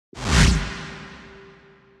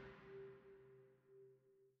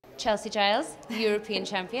Chelsie GILES, European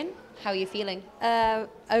champion. How are you feeling?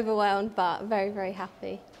 Overwhelmed, but very, very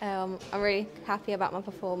happy. I'm really happy about my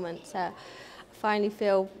performance. I finally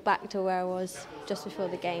feel back to where I was just before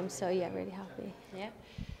the game, so yeah, really happy. Yeah.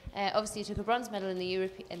 Obviously, you took a bronze medal in the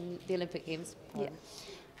Olympic Games.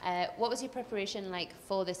 Yeah. What was your preparation like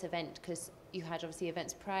for this event? Because you had obviously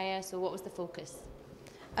events prior, so what was the focus?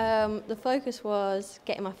 The focus was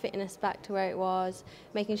getting my fitness back to where it was,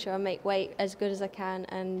 making sure I make weight as good as I can,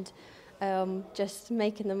 and just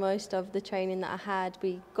making the most of the training that I had.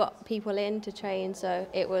 We got people in to train, so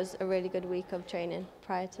it was a really good week of training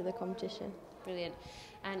prior to the competition. Brilliant.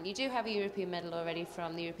 And you do have a European medal already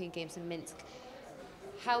from the European Games in Minsk.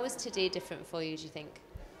 How was today different for you, do you think?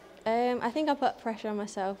 I think I put pressure on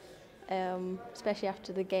myself, especially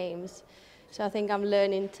after the games. So I think I'm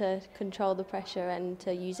learning to control the pressure and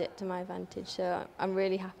to use it to my advantage. So I'm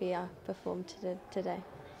really happy I performed today.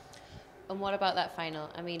 And what about that final?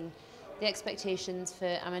 I mean, the expectations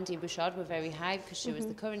for Amandine Bouchard were very high because she was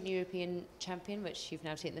the current European champion, which you've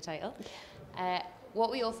now taken the title. What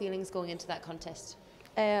were your feelings going into that contest?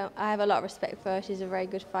 I have a lot of respect for her. She's a very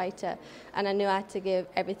good fighter, and I knew I had to give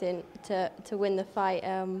everything to win the fight.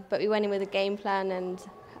 But we went in with a game plan, and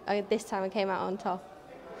this time I came out on top.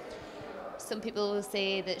 Some people will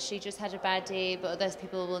say that she just had a bad day, but others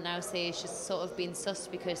people will now say she's sort of been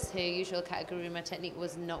sussed because her usual category technique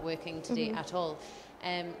was not working today at all.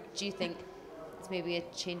 Do you think it's maybe a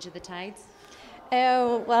change of the tides?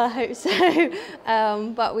 Well, I hope so.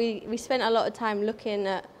 But we spent a lot of time looking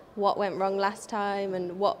at what went wrong last time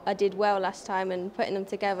and what I did well last time and putting them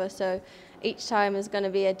together. So each time is going to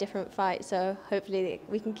be a different fight. So hopefully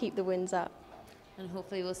we can keep the wins up. And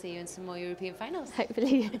hopefully we'll see you in some more European finals.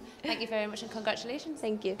 Hopefully. Thank you very much and congratulations.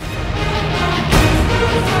 Thank you.